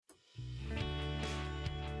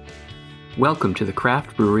Welcome to the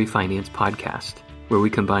Craft Brewery Finance Podcast, where we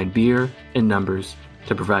combine beer and numbers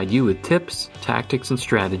to provide you with tips, tactics, and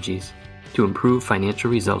strategies to improve financial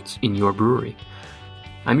results in your brewery.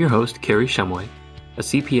 I'm your host, Kerry Shumway, a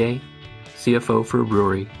CPA, CFO for a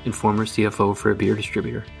brewery, and former CFO for a beer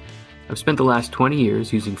distributor. I've spent the last 20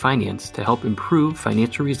 years using finance to help improve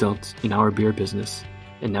financial results in our beer business,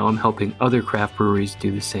 and now I'm helping other craft breweries do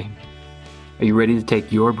the same. Are you ready to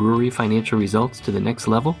take your brewery financial results to the next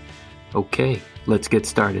level? Okay, let's get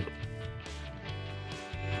started.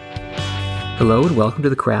 Hello and welcome to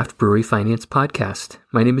the Craft Brewery Finance Podcast.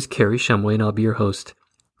 My name is Kerry Shumway and I'll be your host.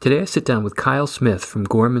 Today I sit down with Kyle Smith from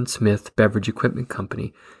Gorman Smith Beverage Equipment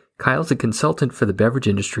Company. Kyle's a consultant for the beverage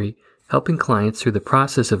industry, helping clients through the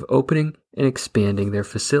process of opening and expanding their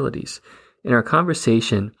facilities. In our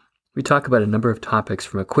conversation, we talk about a number of topics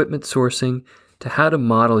from equipment sourcing to how to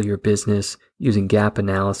model your business using gap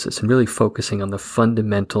analysis and really focusing on the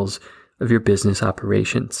fundamentals of your business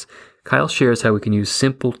operations. Kyle shares how we can use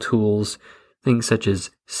simple tools, things such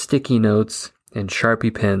as sticky notes and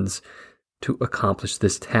Sharpie pens, to accomplish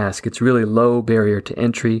this task. It's really low barrier to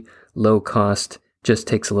entry, low cost, just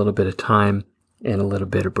takes a little bit of time and a little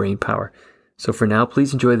bit of brain power. So for now,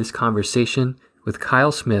 please enjoy this conversation with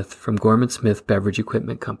Kyle Smith from Gorman Smith Beverage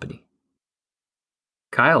Equipment Company.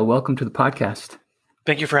 Kyle, welcome to the podcast.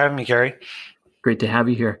 Thank you for having me, Gary. Great to have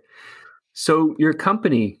you here. So your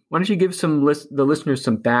company, why don't you give the listeners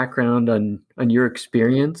some background on your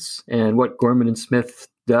experience and what Gorman & Smith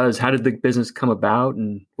does? How did the business come about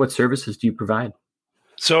and what services do you provide?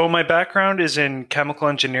 So my background is in chemical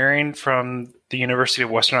engineering from the University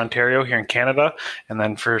of Western Ontario here in Canada. And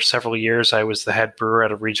then for several years, I was the head brewer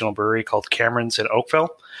at a regional brewery called Cameron's in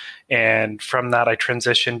Oakville. And from that, I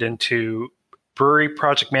transitioned into brewery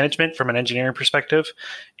project management from an engineering perspective.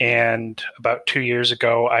 And about 2 years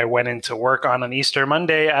ago, I went into work on an Easter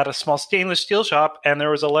Monday at a small stainless steel shop. And there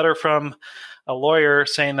was a letter from a lawyer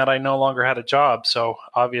saying that I no longer had a job. So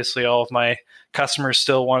obviously all of my customers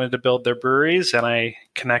still wanted to build their breweries, and I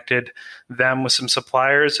connected them with some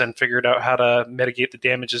suppliers and figured out how to mitigate the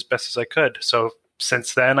damage as best as I could. So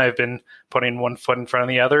since then, I've been putting one foot in front of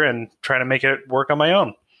the other and trying to make it work on my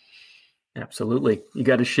own. Absolutely. You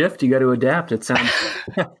got to shift. You got to adapt. It sounds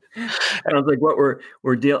like what we're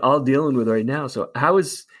all dealing with right now. So how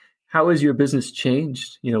is your business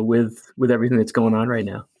changed, with everything that's going on right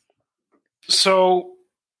now? So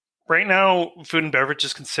right now, food and beverage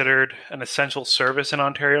is considered an essential service in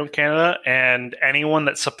Ontario and Canada, and anyone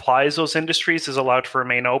that supplies those industries is allowed to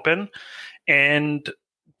remain open.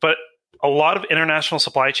 But a lot of international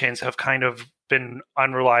supply chains have kind of been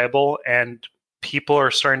unreliable, and people are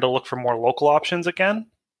starting to look for more local options again.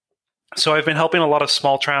 So I've been helping a lot of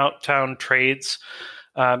small town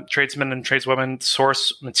tradesmen and tradeswomen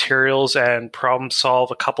source materials and problem solve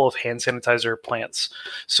a couple of hand sanitizer plants.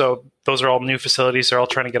 So those are all new facilities. They're all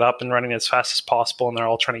trying to get up and running as fast as possible, and they're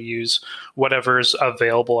all trying to use whatever's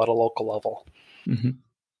available at a local level. Mm-hmm.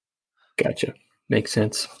 Gotcha. Makes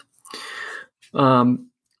sense. So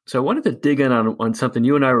I wanted to dig in on something.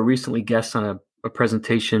 You and I were recently guests on a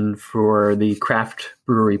presentation for the Craft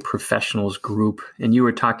Brewery Professionals Group, and you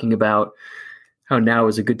were talking about how now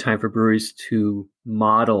is a good time for breweries to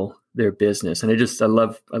model their business. And I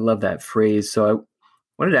love that phrase. So I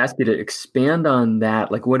wanted to ask you to expand on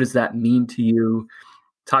that. Like, what does that mean to you?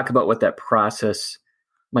 Talk about what that process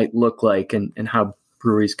might look like and how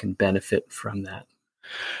breweries can benefit from that.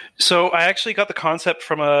 So I actually got the concept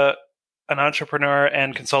from an entrepreneur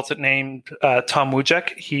and consultant named Tom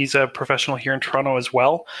Wujek. He's a professional here in Toronto as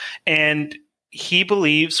well. And he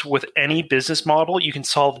believes with any business model, you can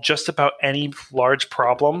solve just about any large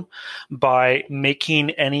problem by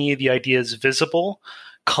making any of the ideas visible,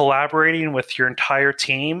 collaborating with your entire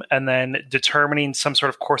team, and then determining some sort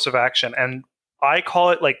of course of action. And I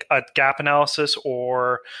call it like a gap analysis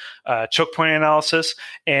or choke point analysis.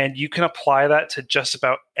 And you can apply that to just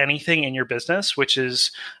about anything in your business, which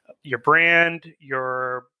is your brand,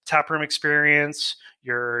 your taproom experience,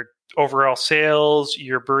 your overall sales,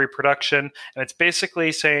 your brewery production. And it's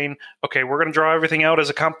basically saying, okay, we're going to draw everything out as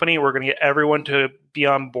a company. We're going to get everyone to be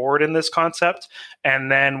on board in this concept. And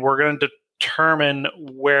then we're going to determine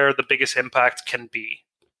where the biggest impact can be.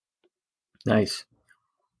 Nice.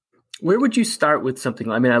 Where would you start with something?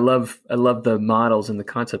 I mean, I love the models and the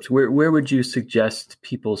concepts. Where would you suggest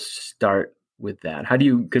people start with that? How do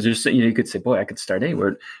you, because there's, you could say, boy, I could start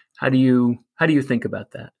anywhere. How do you think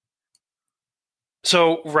about that?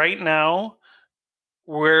 So right now,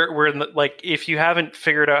 we're in if you haven't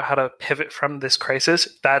figured out how to pivot from this crisis,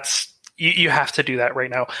 that's you have to do that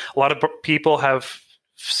right now. A lot of people have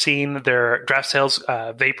seen their draft sales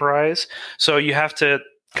vaporize, so you have to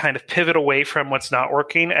kind of pivot away from what's not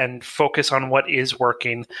working and focus on what is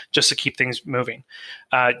working just to keep things moving.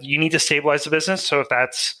 You need to stabilize the business. So if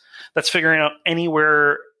that's figuring out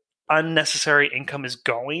anywhere unnecessary income is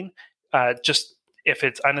going, just if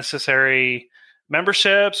it's unnecessary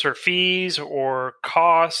memberships or fees or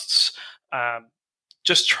costs,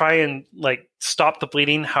 just try and like stop the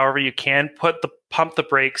bleeding however you can. Pump the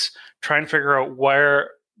brakes. Try and figure out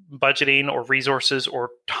where budgeting or resources or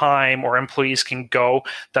time or employees can go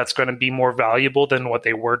that's going to be more valuable than what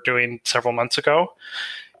they were doing several months ago.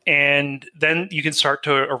 And then you can start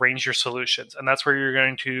to arrange your solutions. And that's where you're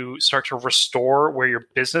going to start to restore where your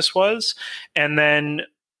business was. And then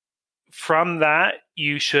from that,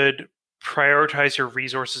 you should prioritize your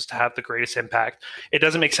resources to have the greatest impact. It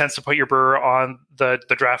doesn't make sense to put your brewer on the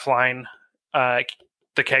draft line,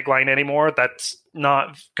 the keg line anymore. That's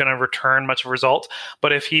not going to return much of a result.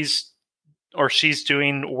 But if he's or she's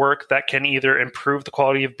doing work that can either improve the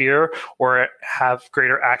quality of beer or have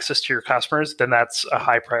greater access to your customers, then that's a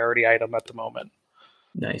high priority item at the moment.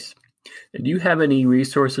 Nice. Do you have any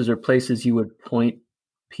resources or places you would point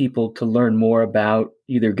people to learn more about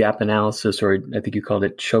either gap analysis or I think you called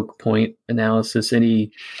it choke point analysis?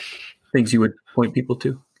 Any things you would point people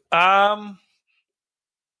to?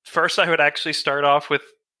 First, I would actually start off with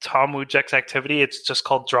Tom Wujek's activity. It's just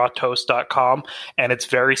called drawtoast.com, and it's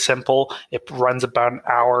very simple. It runs about an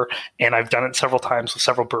hour, and I've done it several times with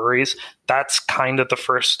several breweries. That's kind of the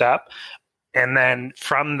first step. And then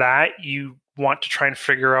from that, you want to try and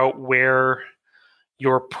figure out where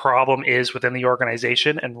your problem is within the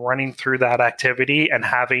organization, and running through that activity and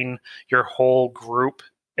having your whole group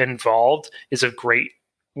involved is a great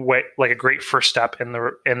way, like a great first step in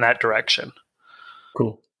that direction.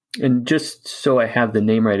 Cool. And just so I have the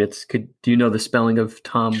name right, do you know the spelling of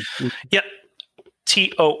Tom? Yep.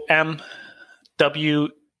 TOMWUJEC.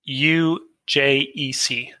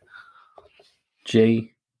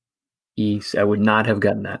 JEC. I would not have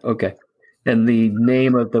gotten that. Okay. And the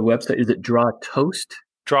name of the website, is it Draw Toast?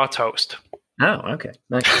 Draw Toast. Oh, okay.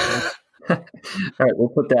 Nice. All right, we'll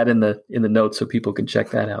put that in the notes so people can check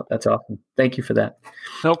that out. That's awesome. Thank you for that.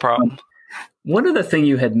 No problem. One other thing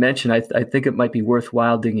you had mentioned, I think it might be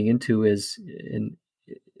worthwhile digging into is,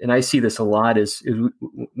 and I see this a lot, is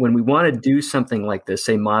when we want to do something like this,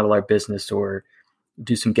 say model our business or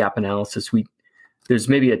do some gap analysis, there's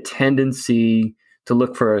maybe a tendency to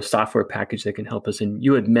look for a software package that can help us. And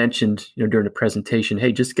you had mentioned, during the presentation,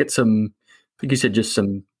 hey, just get some, I think you said just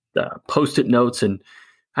some Post-it notes. And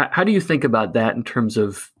how do you think about that in terms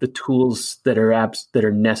of the tools that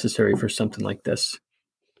are necessary for something like this?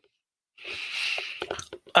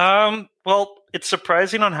 Well, it's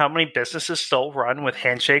surprising on how many businesses still run with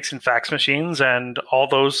handshakes and fax machines and all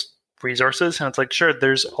those resources. And it's like, sure,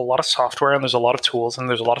 there's a lot of software and there's a lot of tools and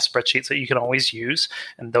there's a lot of spreadsheets that you can always use,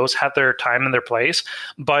 and those have their time and their place.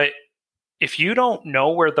 But if you don't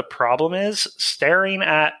know where the problem is, staring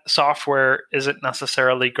at software isn't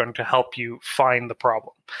necessarily going to help you find the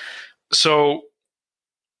problem. So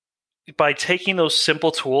by taking those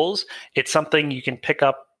simple tools, it's something you can pick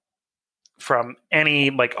up from any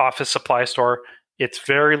like office supply store. It's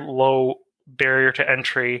very low barrier to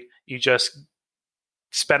entry. You just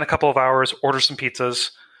spend a couple of hours, order some pizzas,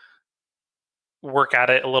 work at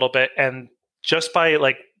it a little bit, and just by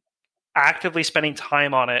like actively spending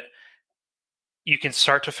time on it, you can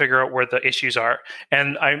start to figure out where the issues are.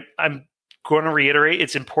 And I'm going to reiterate,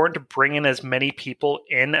 it's important to bring in as many people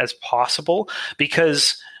in as possible,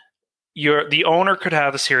 because the owner could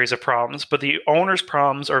have a series of problems, but the owner's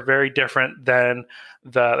problems are very different than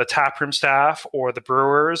the taproom staff or the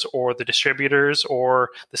brewers or the distributors or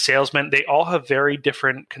the salesmen. They all have very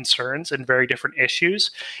different concerns and very different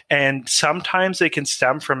issues. And sometimes they can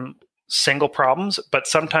stem from single problems, but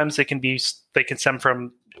sometimes they can stem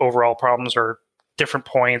from overall problems or different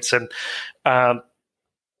points. And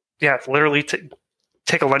literally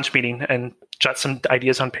take a lunch meeting and jot some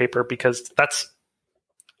ideas on paper, because that's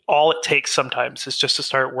all it takes sometimes, is just to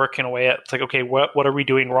start working away at, it's like, okay, what are we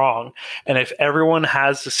doing wrong? And if everyone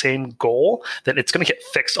has the same goal, then it's going to get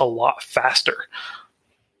fixed a lot faster.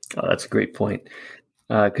 Oh, that's a great point.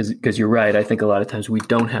 Because you're right. I think a lot of times we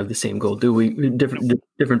don't have the same goal, do we?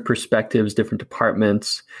 Different perspectives, different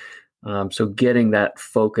departments. So getting that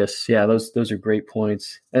focus, those are great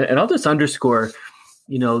points. And I'll just underscore,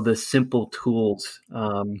 the simple tools.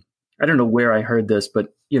 I don't know where I heard this,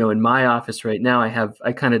 but in my office right now,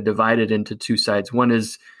 I kind of divide it into two sides. One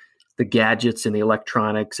is the gadgets and the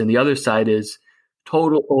electronics, and the other side is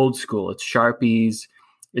total old school. It's Sharpies,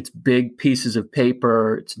 it's big pieces of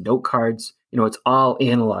paper, it's note cards. It's all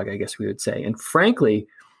analog, I guess we would say. And frankly,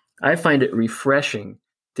 I find it refreshing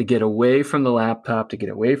to get away from the laptop, to get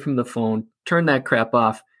away from the phone, turn that crap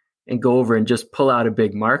off and go over and just pull out a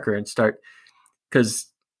big marker and start, because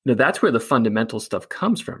that's where the fundamental stuff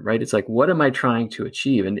comes from, right? It's like, what am I trying to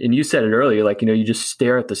achieve? And you said it earlier, like, you just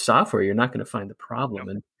stare at the software, you're not going to find the problem.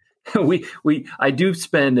 And I do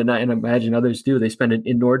spend, and I imagine others do, they spend an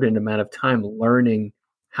inordinate amount of time learning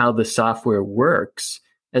how the software works,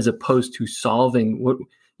 as opposed to solving what,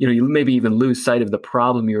 you maybe even lose sight of the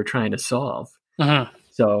problem you were trying to solve. Mm-hmm.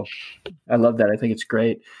 So I love that. I think it's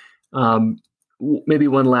great. Maybe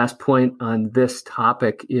one last point on this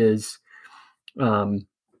topic is, now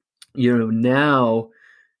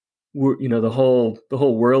we're, the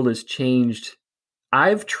whole world has changed.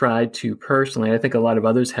 I've tried to personally, I think a lot of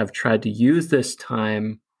others have tried to use this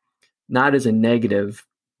time not as a negative,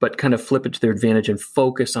 but kind of flip it to their advantage and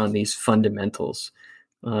focus on these fundamentals.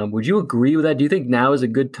 Would you agree with that? Do you think now is a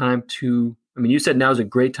good time to, you said now is a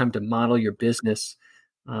great time to model your business.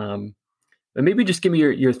 But maybe just give me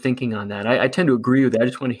your thinking on that. I tend to agree with that. I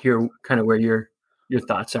just want to hear kind of where your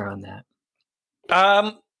thoughts are on that.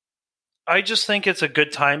 I just think it's a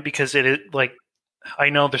good time because it is like, I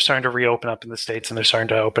know they're starting to reopen up in the States and they're starting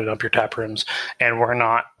to open up your tap rooms, and we're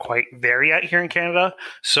not quite there yet here in Canada.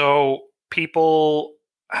 So people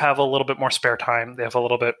have a little bit more spare time. They have a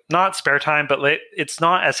little bit, not spare time, but it's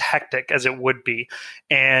not as hectic as it would be.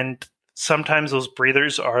 And sometimes those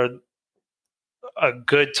breathers are a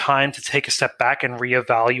good time to take a step back and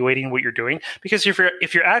reevaluating what you're doing. Because if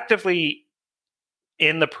you're actively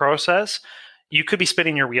in the process, you could be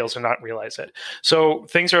spinning your wheels and not realize it. So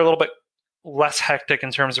things are a little bit less hectic in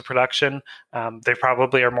terms of production. They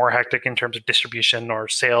probably are more hectic in terms of distribution or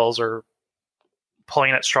sales or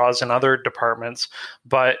pulling at straws in other departments.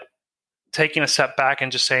 But taking a step back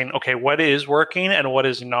and just saying, okay, what is working and what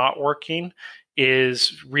is not working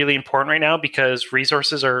is really important right now, because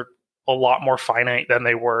resources are a lot more finite than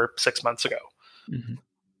they were 6 months ago. Mm-hmm.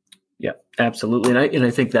 Yeah, absolutely. And I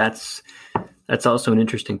think that's also an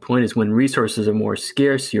interesting point, is when resources are more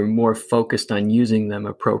scarce, you're more focused on using them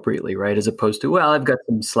appropriately, right? As opposed to, well, I've got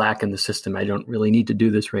some slack in the system, I don't really need to do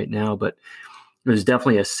this right now. But there's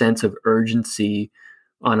definitely a sense of urgency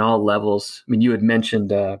on all levels. You had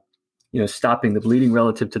mentioned, stopping the bleeding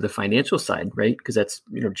relative to the financial side, right? Because that's,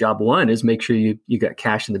 job one is make sure you got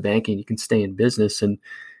cash in the bank and you can stay in business. And,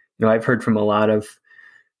 I've heard from a lot of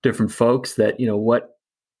different folks that, what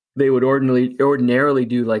they would ordinarily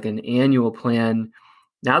do like an annual plan,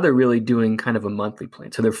 now they're really doing kind of a monthly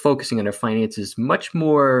plan. So they're focusing on their finances much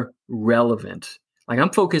more relevant. Like,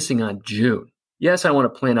 I'm focusing on June. Yes, I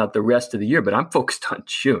want to plan out the rest of the year, but I'm focused on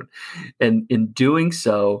June. And in doing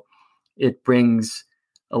so, it brings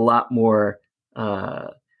a lot more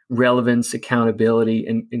relevance, accountability,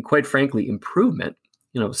 and quite frankly, improvement.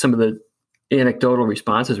 Some of the anecdotal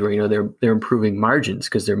responses where, they're improving margins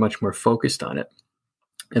because they're much more focused on it.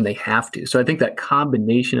 And they have to. So I think that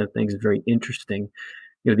combination of things is very interesting.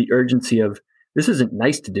 The urgency of, this isn't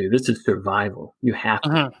nice to do, this is survival. You have to.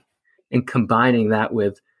 Uh-huh. And combining that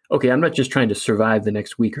with, okay, I'm not just trying to survive the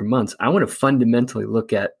next week or months. I want to fundamentally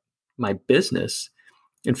look at my business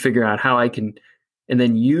and figure out how I can, and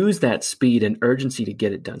then use that speed and urgency to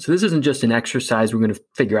get it done. So this isn't just an exercise we're going to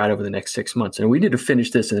figure out over the next 6 months. And we need to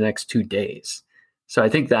finish this in the next 2 days. So I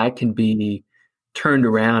think that can be turned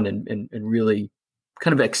around and really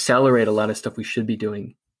kind of accelerate a lot of stuff we should be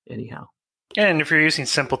doing anyhow. And if you're using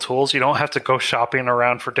simple tools, you don't have to go shopping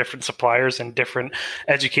around for different suppliers and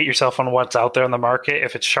educate yourself on what's out there in the market.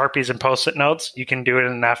 If it's Sharpies and Post-it notes, you can do it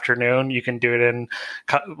in an afternoon. You can do it in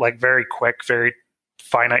like very quick, very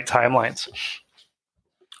finite timelines.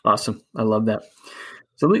 Awesome. I love that.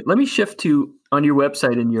 So let me shift to, on your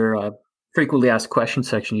website, in your frequently asked questions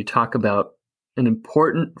section, you talk about an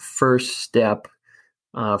important first step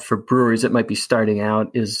for breweries that might be starting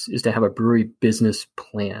out is to have a brewery business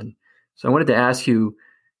plan. So I wanted to ask you,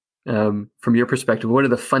 from your perspective, what are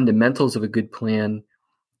the fundamentals of a good plan,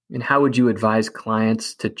 and how would you advise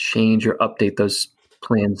clients to change or update those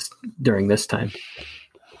plans during this time?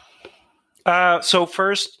 So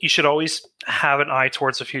first, you should always have an eye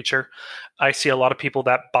towards the future. I see a lot of people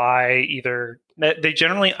that buy they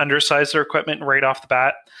generally undersize their equipment right off the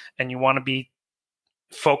bat, and you want to be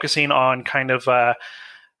focusing on kind of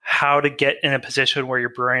how to get in a position where you're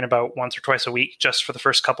brewing about once or twice a week just for the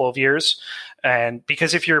first couple of years. And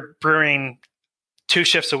because if you're brewing 2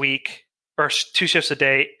 shifts a week or 2 shifts a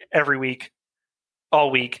day every week, all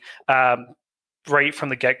week, right from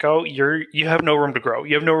the get-go, you have no room to grow.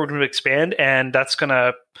 You have no room to expand, and that's going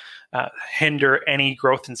to hinder any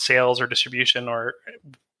growth in sales or distribution or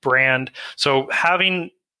brand. So having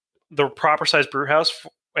the proper size brew house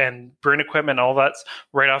and brewing equipment, all that's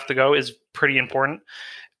right off the go is pretty important.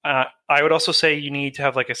 I would also say you need to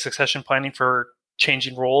have like a succession planning for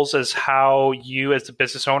changing roles, as how you as the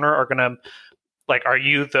business owner are going to, like, are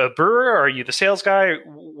you the brewer? Are you the sales guy?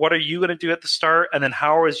 What are you going to do at the start? And then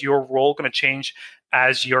how is your role going to change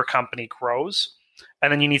as your company grows?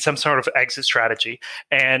 And then you need some sort of exit strategy.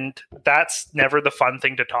 And that's never the fun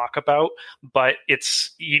thing to talk about, but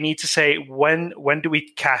you need to say, when do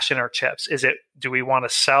we cash in our chips? Do we want to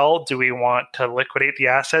sell? Do we want to liquidate the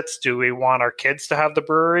assets? Do we want our kids to have the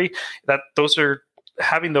brewery?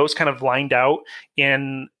 Having those kind of lined out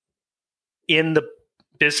in the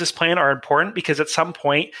business plan are important, because at some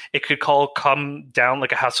point it could come down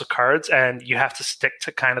like a house of cards and you have to stick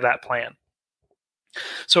to kind of that plan.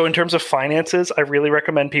 So in terms of finances, I really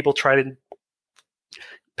recommend people try to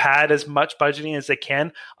pad as much budgeting as they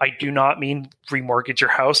can. I do not mean remortgage your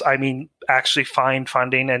house. I mean actually find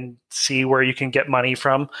funding and see where you can get money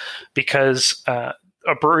from, because a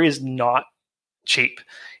brewery is not cheap.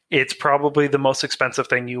 It's probably the most expensive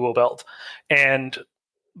thing you will build. And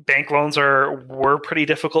bank loans were pretty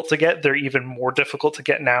difficult to get. They're even more difficult to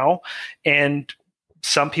get now. And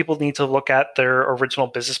some people need to look at their original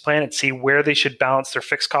business plan and see where they should balance their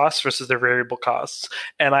fixed costs versus their variable costs.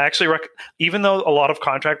 And I actually even though a lot of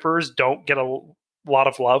contract brewers don't get a lot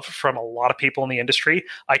of love from a lot of people in the industry,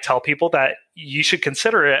 I tell people that you should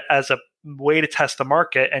consider it as a way to test the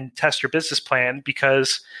market and test your business plan,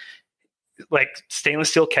 because like stainless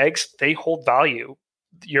steel kegs, they hold value.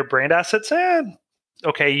 Your brand assets,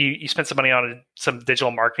 okay, you spend some money on some digital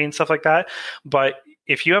marketing and stuff like that, but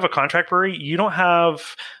if you have a contract brewery, you don't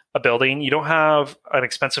have a building, you don't have an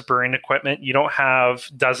expensive brewing equipment, you don't have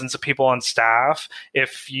dozens of people on staff.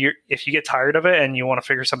 If you get tired of it and you want to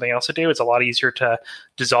figure something else to do, it's a lot easier to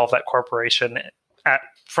dissolve that corporation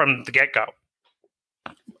from the get-go.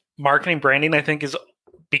 Marketing, branding, I think, is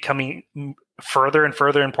becoming further and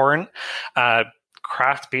further important.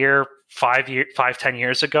 Craft beer 10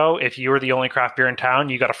 years ago, if you were the only craft beer in town,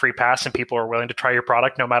 you got a free pass and people were willing to try your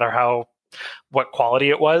product no matter what quality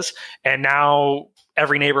it was. And now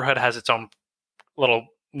every neighborhood has its own little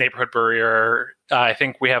neighborhood brewery, or I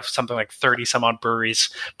think we have something like 30 some odd breweries,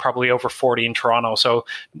 probably over 40 in Toronto. So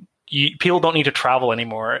people don't need to travel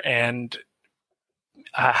anymore. And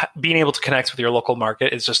being able to connect with your local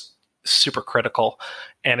market is just super critical.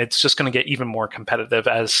 And it's just going to get even more competitive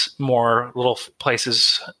as more little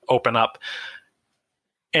places open up.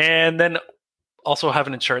 And then also have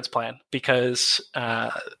an insurance plan, because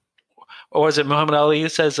or was it Muhammad Ali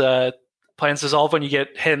says plans dissolve when you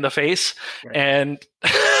get hit in the face. Right.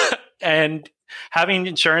 And having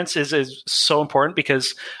insurance is so important,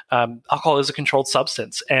 because alcohol is a controlled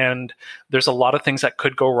substance and there's a lot of things that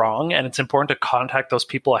could go wrong, and it's important to contact those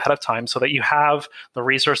people ahead of time so that you have the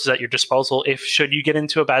resources at your disposal should you get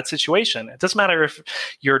into a bad situation. It doesn't matter if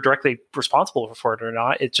you're directly responsible for it or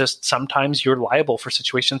not. It's just sometimes you're liable for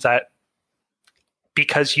situations that,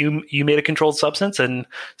 because you made a controlled substance, and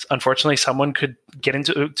unfortunately someone could get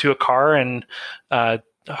into a car and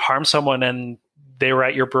harm someone, and they were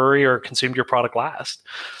at your brewery or consumed your product last.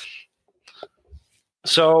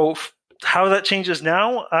 So how that changes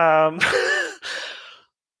now,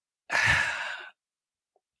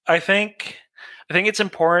 I think it's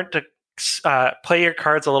important to play your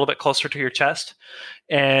cards a little bit closer to your chest,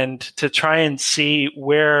 and to try and see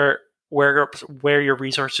where your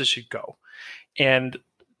resources should go. And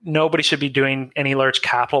nobody should be doing any large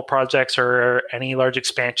capital projects or any large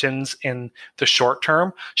expansions in the short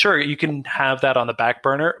term. Sure, you can have that on the back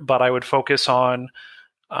burner, but I would focus on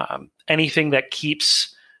anything that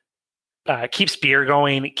keeps beer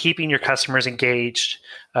going, keeping your customers engaged,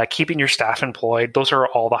 keeping your staff employed. Those are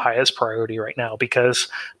all the highest priority right now, because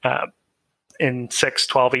in 6,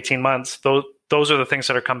 12, 18 months, those are the things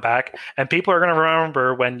that are come back. And people are going to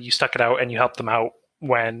remember when you stuck it out and you helped them out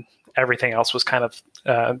when everything else was kind of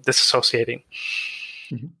disassociating.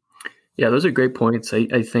 Mm-hmm. Yeah, those are great points.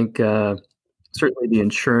 I think certainly the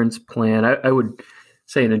insurance plan, I would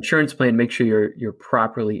say an insurance plan, make sure you're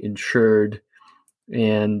properly insured,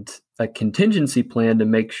 and a contingency plan to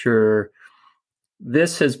make sure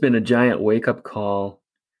this has been a giant wake-up call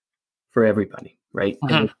for everybody, right?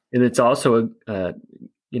 Mm-hmm. And it's also, I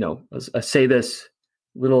say this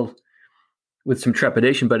little with some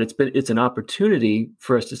trepidation, but it's an opportunity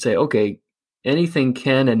for us to say, okay, anything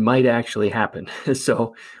can and might actually happen.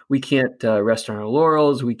 So we can't rest on our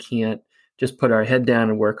laurels. We can't just put our head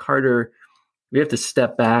down and work harder. We have to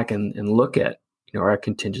step back and look at our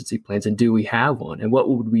contingency plans, and do we have one? And what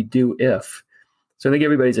would we do if? So I think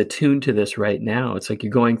everybody's attuned to this right now. It's like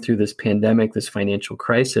you're going through this pandemic, this financial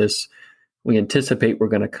crisis. We anticipate we're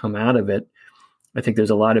going to come out of it. I think there's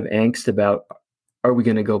a lot of angst about, are we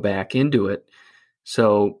going to go back into it?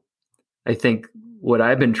 So I think what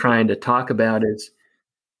I've been trying to talk about is,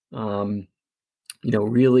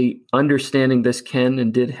 really understanding this can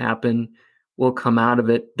and did happen. We'll come out of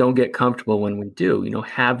it. Don't get comfortable when we do,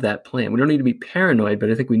 have that plan. We don't need to be paranoid,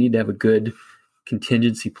 but I think we need to have a good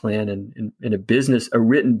contingency plan and a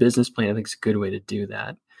written business plan. I think is a good way to do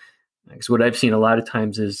that. Because what I've seen a lot of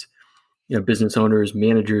times is, business owners,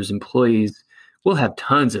 managers, employees, we'll have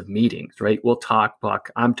tons of meetings, right? We'll talk,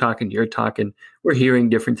 I'm talking, you're talking, we're hearing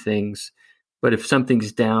different things. But if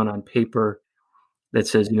something's down on paper that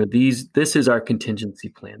says, this is our contingency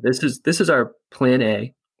plan. This is our plan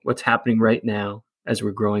A, what's happening right now as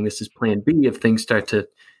we're growing. This is plan B if things start to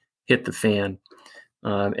hit the fan.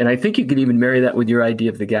 And I think you could even marry that with your idea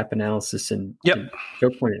of the gap analysis and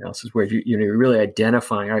choke point analysis, where you're really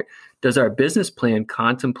identifying, all right, does our business plan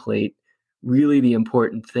contemplate really the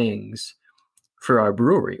important things for our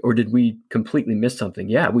brewery, or did we completely miss something?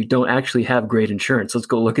 Yeah, we don't actually have great insurance. Let's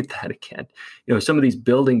go look at that again. Some of these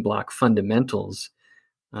building block fundamentals,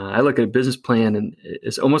 I look at a business plan and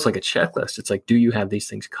it's almost like a checklist. It's like, do you have these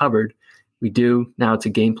things covered? We do. Now it's a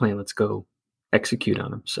game plan. Let's go execute on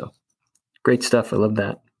them. So great stuff. I love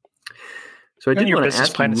that. So I did want to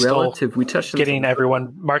ask you relative. We touched on getting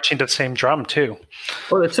everyone marching to the same drum too.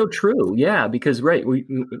 Oh, that's so true. Yeah, because we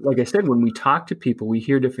like I said, when we talk to people, we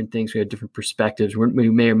hear different things. We have different perspectives.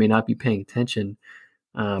 We may or may not be paying attention,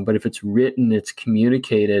 but if it's written, it's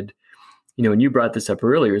communicated. And you brought this up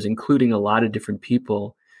earlier, is including a lot of different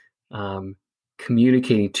people,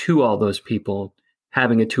 communicating to all those people,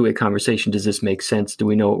 having a two-way conversation. Does this make sense? Do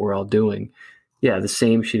we know what we're all doing? Yeah, the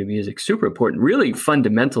same sheet of music, super important, really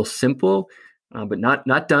fundamental, simple, but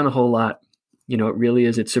not done a whole lot. It really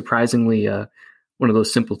is. It's surprisingly one of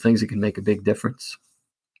those simple things that can make a big difference.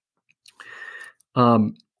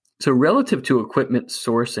 So relative to equipment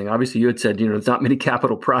sourcing, obviously you had said, there's not many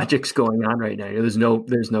capital projects going on right now. There's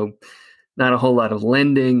not a whole lot of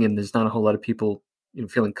lending, and there's not a whole lot of people,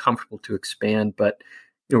 feeling comfortable to expand. But,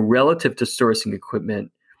 relative to sourcing equipment,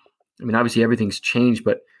 obviously everything's changed,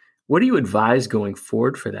 but what do you advise going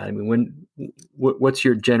forward for that? What's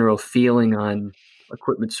your general feeling on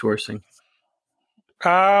equipment sourcing?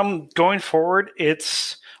 Going forward,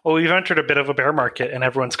 we've entered a bit of a bear market, and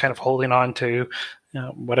everyone's kind of holding on to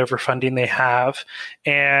whatever funding they have.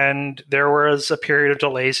 And there was a period of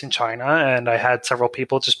delays in China, and I had several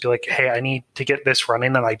people just be like, hey, I need to get this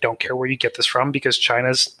running, and I don't care where you get this from because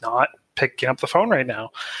China's not picking up the phone right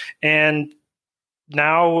now. And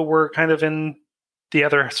now we're kind of in the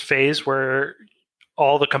other phase where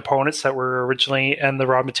all the components that were originally and the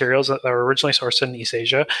raw materials that were originally sourced in East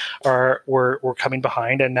Asia were coming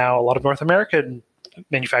behind, and now a lot of North American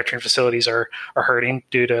manufacturing facilities are hurting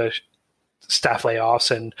due to staff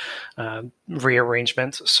layoffs and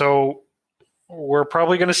rearrangements. So we're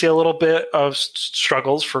probably going to see a little bit of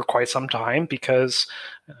struggles for quite some time because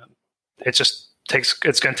it's going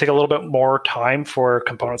to take a little bit more time for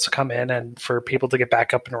components to come in and for people to get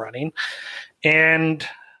back up and running. And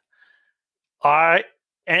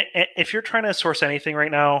if you're trying to source anything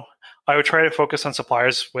right now, I would try to focus on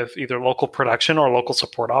suppliers with either local production or local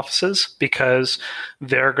support offices, because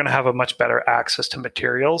they're going to have a much better access to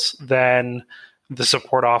materials than the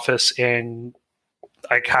support office in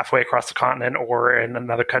like halfway across the continent or in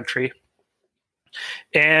another country.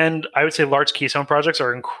 And I would say large keystone projects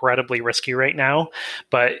are incredibly risky right now,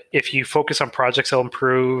 but if you focus on projects that will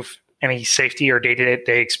improve any safety or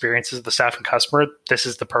day-to-day experiences of the staff and customer, this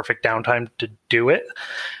is the perfect downtime to do it.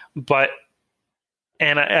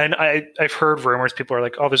 And I've heard rumors, people are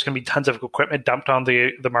like, oh, there's going to be tons of equipment dumped on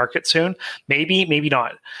the market soon. Maybe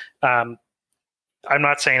not. I'm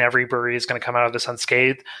not saying every brewery is going to come out of this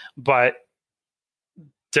unscathed, but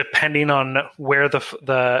depending on where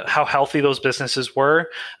how healthy those businesses were,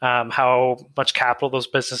 how much capital those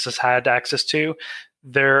businesses had access to,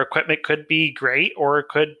 their equipment could be great or it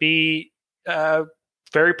could be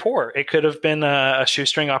very poor. It could have been a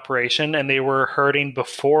shoestring operation and they were hurting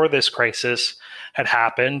before this crisis had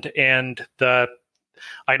happened. And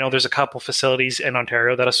I know there's a couple facilities in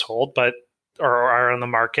Ontario that have sold, but or are on the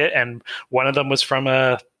market, and one of them was from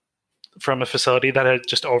a facility that had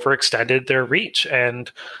just overextended their reach,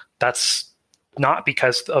 and that's not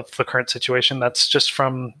because of the current situation. That's just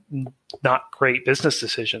from not great business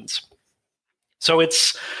decisions. So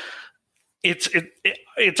it's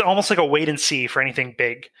almost like a wait and see for anything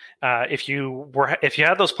big. If you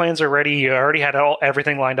had those plans already, you already had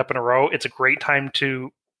everything lined up in a row. It's a great time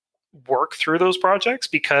to work through those projects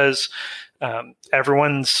because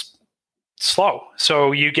everyone's slow.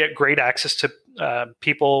 So you get great access to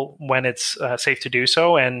people when it's safe to do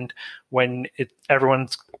so, and when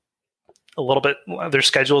everyone's a little bit, their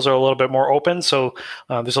schedules are a little bit more open. So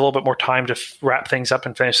there's a little bit more time to wrap things up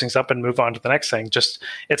and finish things up and move on to the next thing. Just,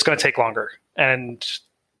 it's going to take longer. And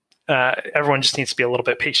everyone just needs to be a little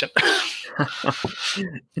bit patient.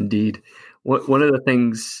 Indeed. One of the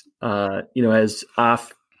things, as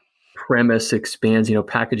off-premise expands,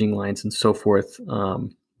 packaging lines and so forth,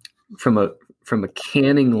 from a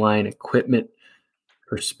canning line equipment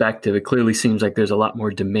perspective, it clearly seems like there's a lot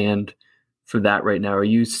more demand for that right now. Are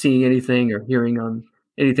you seeing anything or hearing on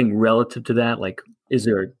anything relative to that? Like,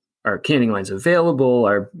 are canning lines available?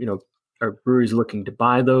 Are breweries looking to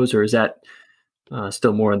buy those, or is that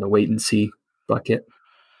still more in the wait and see bucket?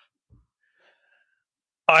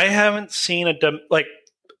 I haven't seen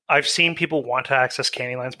I've seen people want to access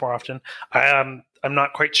canning lines more often. I'm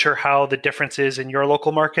not quite sure how the difference is in your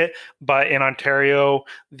local market, but in Ontario,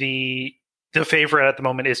 the favorite at the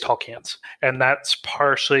moment is tall cans. And that's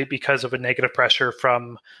partially because of a negative pressure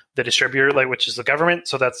from the distributor, which is the government.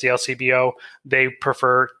 So that's the LCBO. They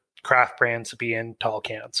prefer craft brands to be in tall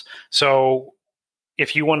cans. So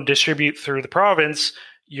if you want to distribute through the province,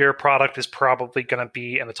 your product is probably going to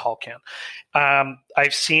be in a tall can.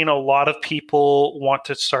 I've seen a lot of people want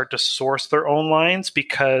to start to source their own lines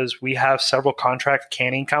because we have several contract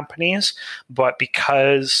canning companies, but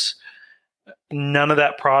because none of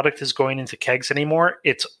that product is going into kegs anymore,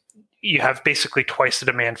 you have basically twice the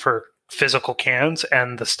demand for physical cans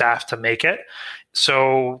and the staff to make it.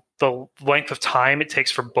 So the length of time it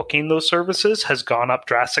takes for booking those services has gone up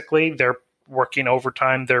drastically. They're working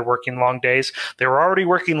overtime. They're working long days. They were already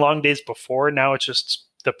working long days before. Now it's just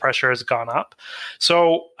the pressure has gone up.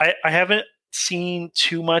 So I haven't seen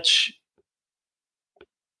too much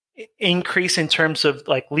increase in terms of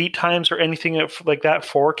lead times or anything like that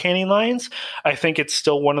for canning lines. I think it's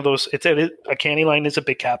still one of those, a canning line is a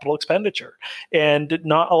big capital expenditure, and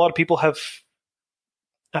not a lot of people have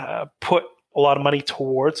put a lot of money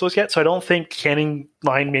towards those yet. So I don't think canning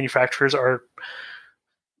line manufacturers are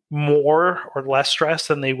more or less stressed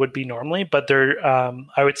than they would be normally, but they're,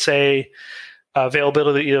 I would say,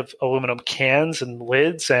 availability of aluminum cans and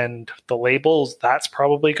lids and the labels, that's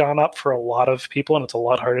probably gone up for a lot of people, and it's a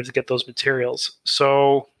lot harder to get those materials.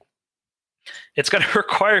 So it's going to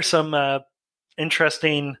require some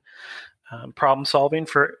interesting problem solving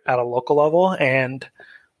at a local level, and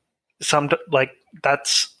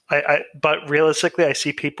but realistically, I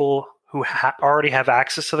see people who already have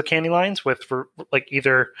access to the canning lines with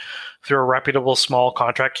either through a reputable small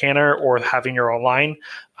contract canner or having your own line.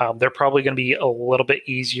 They're probably going to be a little bit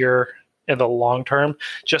easier in the long term,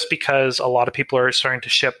 just because a lot of people are starting to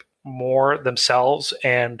ship more themselves,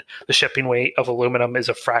 and the shipping weight of aluminum is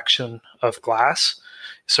a fraction of glass.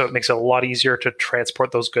 So it makes it a lot easier to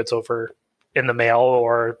transport those goods over in the mail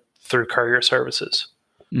or through courier services.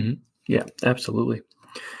 Mm-hmm. Yeah, absolutely.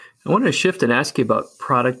 I wanted to shift and ask you about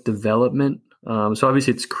product development. So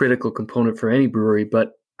obviously it's a critical component for any brewery,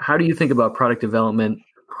 but how do you think about product development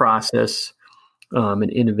process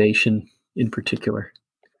and innovation in particular?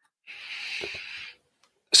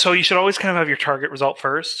 So you should always kind of have your target result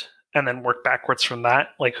first and then work backwards from that.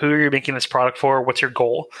 Like, who are you making this product for? What's your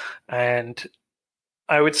goal? And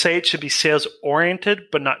I would say it should be sales oriented,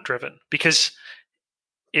 but not driven, because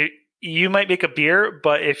you might make a beer,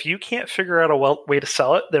 but if you can't figure out a way to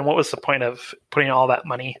sell it, then what was the point of putting all that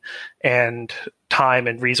money and time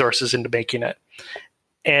and resources into making it?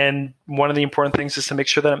 And one of the important things is to make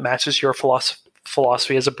sure that it matches your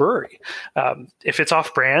philosophy as a brewery. If it's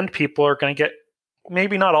off-brand, people are going to get,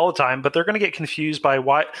 maybe not all the time, but they're going to get confused by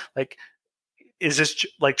why, is this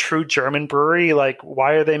true German brewery?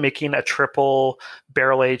 Why are they making a triple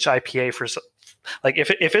barrel-aged IPA for,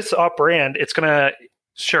 if it's off-brand, it's going to,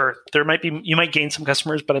 sure, you might gain some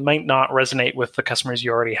customers, but it might not resonate with the customers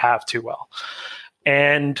you already have too well.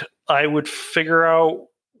 And I would figure out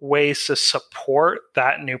ways to support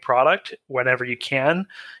that new product whenever you can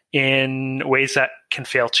in ways that can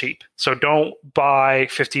fail cheap. So don't buy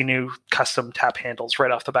 50 new custom tap handles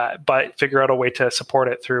right off the bat, but figure out a way to support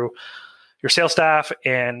it through your sales staff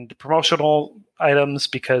and promotional items,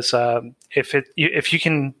 because if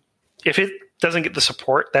it doesn't get the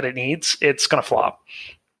support that it needs, it's going to flop.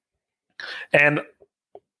 And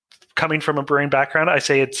coming from a brewing background, I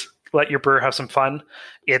say it's let your brewer have some fun.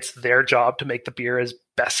 It's their job to make the beer as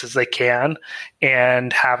best as they can,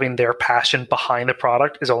 and having their passion behind the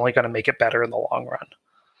product is only going to make it better in the long run.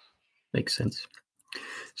 Makes sense.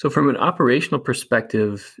 So from an operational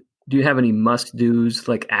perspective, do you have any must-dos,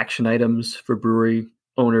 like action items for brewery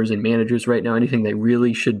owners and managers right now? Anything they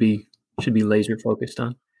really should be laser focused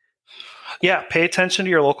on? Yeah, pay attention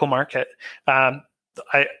to your local market.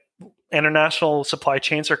 International supply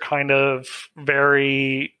chains are kind of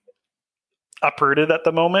very uprooted at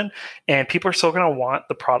the moment, and people are still going to want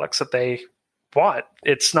the products that they want.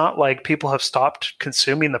 It's not like people have stopped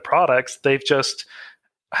consuming the products. They've just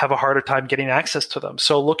have a harder time getting access to them.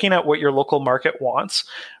 So looking at what your local market wants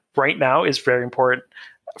right now is very important.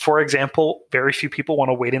 For example, very few people want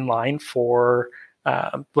to wait in line for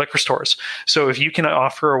liquor stores. So if you can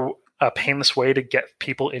offer a painless way to get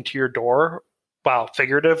people into your door,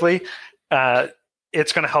 figuratively,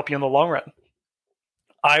 it's going to help you in the long run.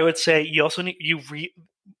 I would say you also need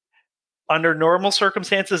under normal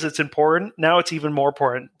circumstances, it's important. Now it's even more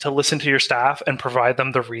important to listen to your staff and provide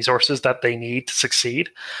them the resources that they need to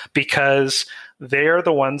succeed, because they're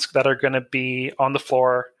the ones that are going to be on the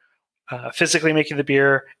floor, physically making the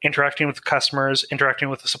beer, interacting with the customers, interacting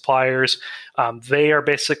with the suppliers. They are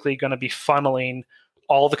basically going to be funneling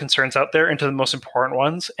all the concerns out there into the most important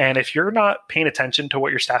ones. And if you're not paying attention to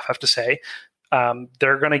what your staff have to say,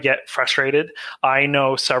 they're going to get frustrated. I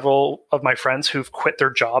know several of my friends who've quit their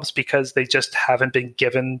jobs because they just haven't been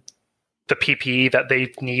given the PPE that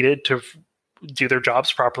they needed to do their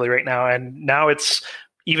jobs properly right now. And now it's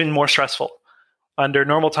even more stressful. Under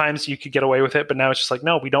normal times, you could get away with it, but now it's just like,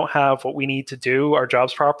 no, we don't have what we need to do our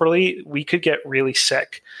jobs properly. We could get really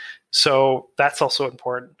sick. So that's also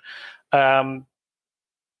important.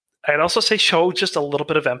 I'd also say show just a little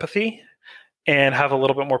bit of empathy and have a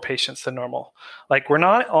little bit more patience than normal. Like, we're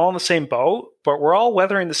not all in the same boat, but we're all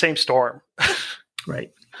weathering the same storm.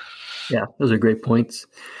 Right. Yeah, those are great points.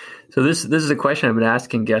 So this is a question I've been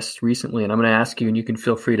asking guests recently, and I'm going to ask you, and you can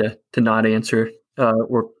feel free to not answer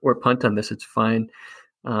or punt on this. It's fine.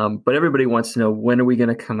 But everybody wants to know, when are we going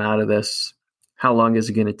to come out of this? How long is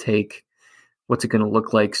it going to take? What's it going to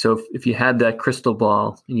look like? So if you had that crystal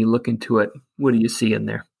ball and you look into it, what do you see in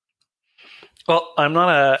there? Well, I'm not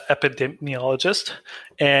an epidemiologist,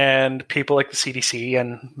 and people like the CDC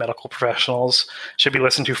and medical professionals should be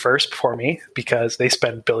listened to first before me, because they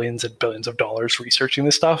spend billions and billions of dollars researching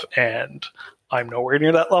this stuff, and I'm nowhere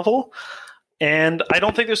near that level. And I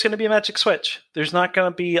don't think there's going to be a magic switch. There's not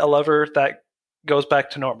going to be a lever that goes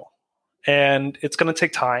back to normal. And it's going to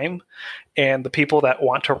take time. And the people that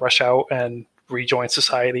want to rush out and rejoin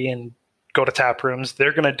society and go to tap rooms,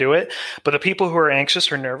 they're going to do it. But the people who are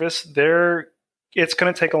anxious or nervous, it's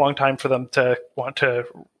going to take a long time for them to want to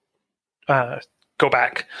go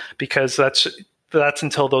back, because that's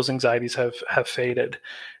until those anxieties have faded.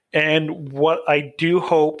 And what I do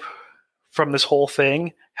hope from this whole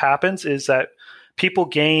thing happens is that people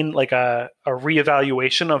gain like a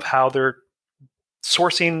reevaluation of how they're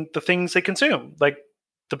sourcing the things they consume, like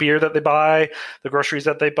the beer that they buy, the groceries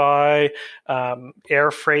that they buy.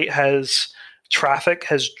 Air freight traffic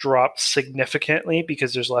has dropped significantly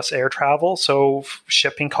because there's less air travel. So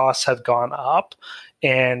shipping costs have gone up,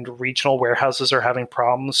 and regional warehouses are having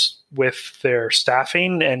problems with their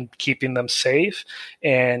staffing and keeping them safe.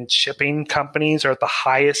 And shipping companies are at the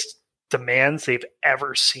highest demands they've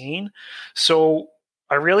ever seen. So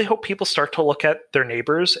I really hope people start to look at their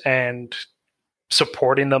neighbors and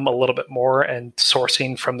supporting them a little bit more and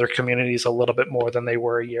sourcing from their communities a little bit more than they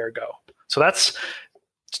were a year ago. So that's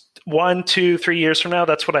 1, 2, 3 years from now.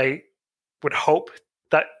 That's what I would hope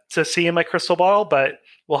that to see in my crystal ball, but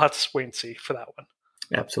we'll have to wait and see for that one.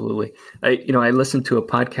 Absolutely. I listened to a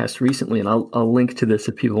podcast recently, and I'll link to this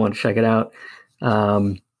if people want to check it out.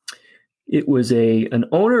 It was an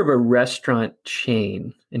owner of a restaurant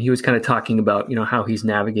chain, and he was kind of talking about, how he's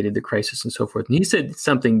navigated the crisis and so forth. And he said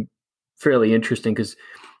something fairly interesting, because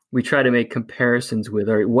we try to make comparisons with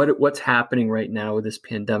what's happening right now with this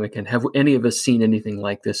pandemic, and have any of us seen anything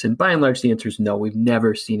like this? And by and large, the answer is no, we've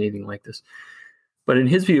never seen anything like this. But in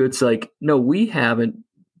his view, it's like, no, we haven't.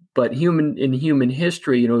 But in human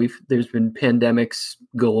history, there's been pandemics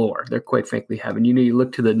galore. There quite frankly haven't. You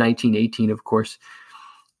look to the 1918, of course.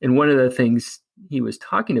 And one of the things he was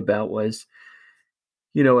talking about was,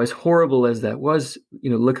 as horrible as that was,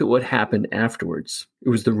 look at what happened afterwards. It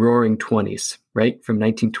was the Roaring 20s, right? From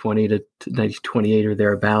 1920 to 1928 or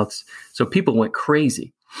thereabouts. So people went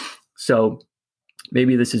crazy. So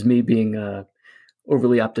maybe this is me being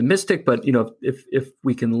overly optimistic, but if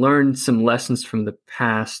we can learn some lessons from the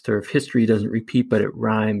past, or if history doesn't repeat but it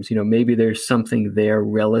rhymes, maybe there's something there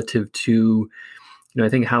relative to, I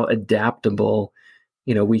think how adaptable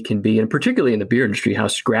we can be, and particularly in the beer industry, how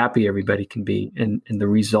scrappy everybody can be, and the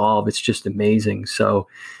resolve, it's just amazing. So,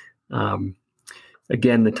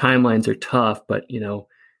 again, the timelines are tough, but,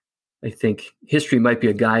 I think history might be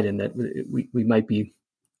a guide in that we might be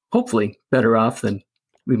hopefully better off than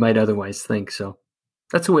we might otherwise think. So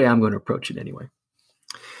that's the way I'm going to approach it anyway.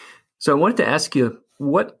 So I wanted to ask you,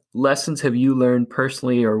 what lessons have you learned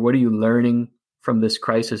personally, or what are you learning from this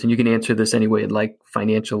crisis? And you can answer this any way you'd like: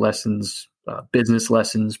 financial lessons, business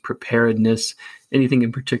lessons, preparedness, anything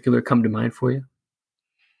in particular come to mind for you?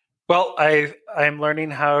 Well, I'm learning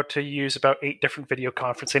how to use about 8 different video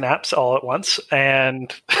conferencing apps all at once,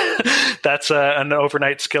 and that's an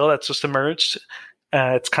overnight skill that's just emerged.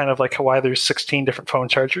 It's kind of like why there's 16 different phone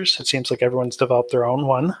chargers. It seems like everyone's developed their own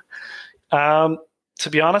one. To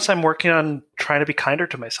be honest, I'm working on trying to be kinder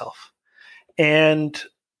to myself. And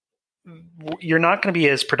you're not going to be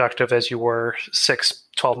as productive as you were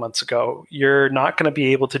 12 months ago. You're not going to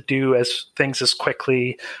be able to do things as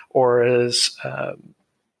quickly or as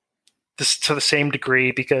to the same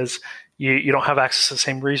degree because you don't have access to the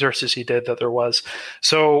same resources you did that there was.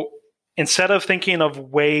 So instead of thinking of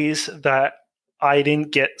ways that I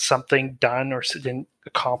didn't get something done or didn't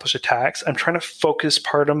accomplish a task, I'm trying to focus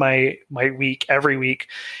part of my week, every week,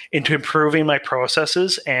 into improving my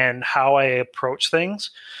processes and how I approach things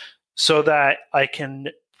so that I can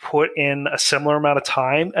put in a similar amount of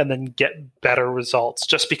time and then get better results.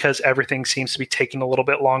 Just because everything seems to be taking a little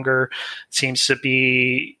bit longer, seems to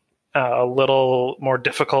be a little more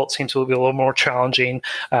difficult, seems to be a little more challenging.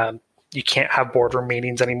 You can't have boardroom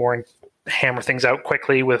meetings anymore and hammer things out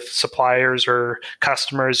quickly with suppliers or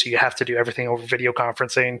customers. You have to do everything over video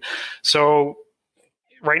conferencing. So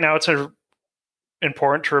right now it's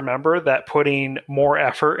important to remember that putting more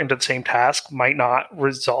effort into the same task might not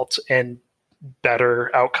result in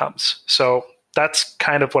better outcomes. So that's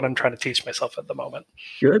kind of what I'm trying to teach myself at the moment.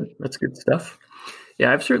 Good. That's good stuff.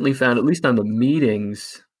 Yeah, I've certainly found, at least on the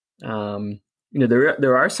meetings,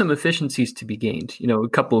 there are some efficiencies to be gained. A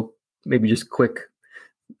couple maybe just quick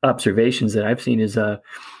observations that I've seen is,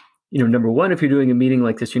 number one, if you're doing a meeting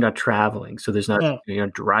like this, you're not traveling. So there's not, you're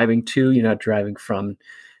not driving to, you're not driving from,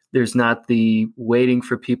 there's not the waiting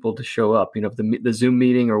for people to show up. The Zoom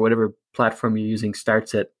meeting or whatever platform you're using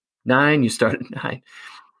starts at 9, you start at 9.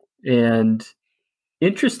 And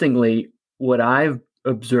interestingly, what I've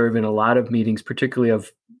observed in a lot of meetings, particularly of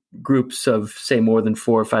groups of, say, more than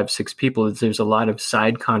 4 or 5, 6 people, is there's a lot of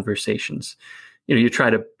side conversations. You try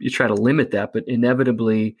to limit that, but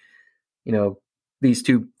inevitably, these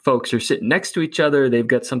two folks are sitting next to each other. They've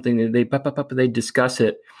got something that they discuss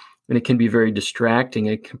it, and it can be very distracting.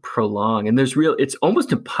 It can prolong, and it's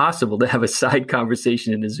almost impossible to have a side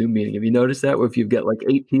conversation in a Zoom meeting. Have you noticed that? Where if you've got like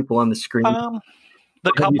 8 people on the screen,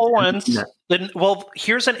 the couple ones. Well,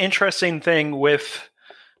 here's an interesting thing with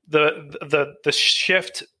the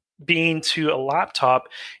shift being to a laptop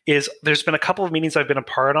is there's been a couple of meetings I've been a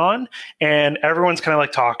part on, and everyone's kind of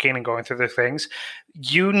like talking and going through their things.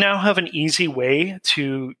 You now have an easy way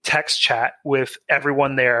to text chat with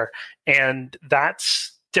everyone there, and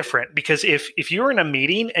that's different because if you were in a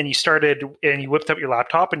meeting and you whipped up your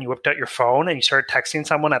laptop and you whipped out your phone and you started texting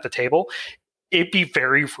someone at the table, it'd be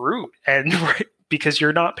very rude and because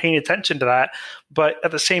you're not paying attention to that. But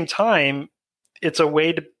at the same time, it's a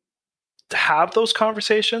way to have those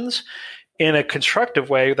conversations in a constructive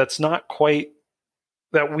way that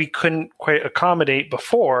we couldn't quite accommodate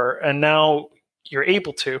before, and now you're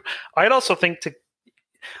able to. I'd also think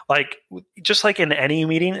just like in any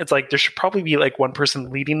meeting, it's like there should probably be like one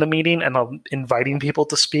person leading the meeting and inviting people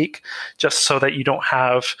to speak, just so that you don't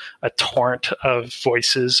have a torrent of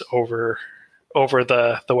voices over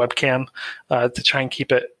the webcam to try and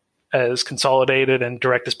keep it as consolidated and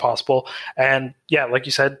direct as possible. And yeah, like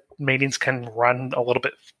you said, meetings can run a little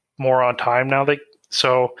bit more on time now.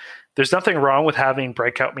 So there's nothing wrong with having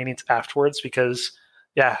breakout meetings afterwards because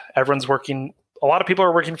everyone's working. A lot of people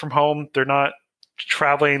are working from home. They're not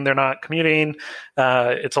traveling. They're not commuting.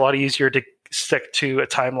 It's a lot easier to stick to a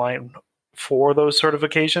timeline for those sort of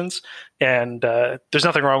occasions. And there's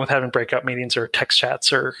nothing wrong with having breakout meetings or text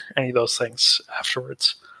chats or any of those things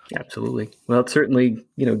afterwards. Absolutely. Well, it's certainly,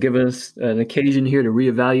 given us an occasion here to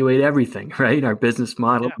reevaluate everything, right? Our business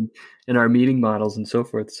model and our meeting models and so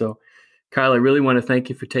forth. So, Kyle, I really want to thank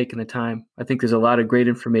you for taking the time. I think there's a lot of great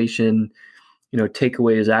information,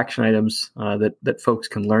 takeaways, action items that folks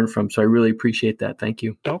can learn from. So I really appreciate that. Thank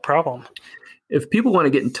you. No problem. If people want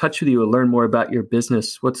to get in touch with you or learn more about your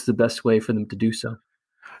business, what's the best way for them to do so?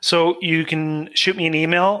 So you can shoot me an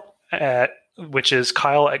email which is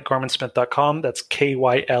kyle@gormansmith.com. That's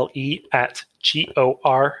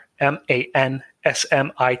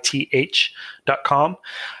KYLE@GORMANSMITH.com.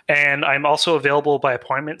 And I'm also available by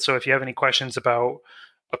appointment. So if you have any questions about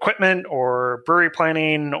equipment or brewery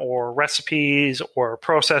planning or recipes or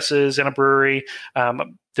processes in a brewery,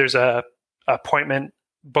 there's a appointment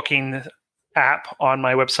booking app on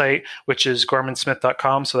my website, which is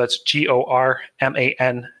gormansmith.com. So that's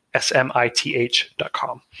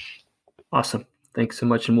GORMANSMITH.com. Awesome. Thanks so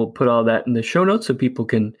much. And we'll put all that in the show notes so people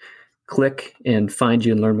can click and find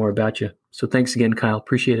you and learn more about you. So thanks again, Kyle.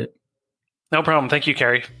 Appreciate it. No problem. Thank you,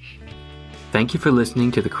 Kerry. Thank you for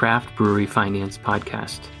listening to the Craft Brewery Finance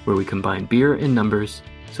Podcast, where we combine beer and numbers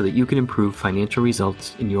so that you can improve financial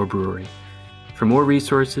results in your brewery. For more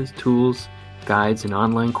resources, tools, guides, and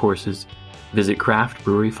online courses, visit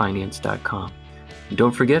craftbreweryfinance.com. And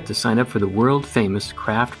don't forget to sign up for the world-famous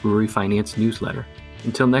Craft Brewery Finance newsletter.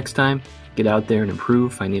 Until next time, get out there and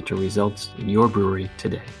improve financial results in your brewery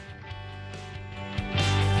today.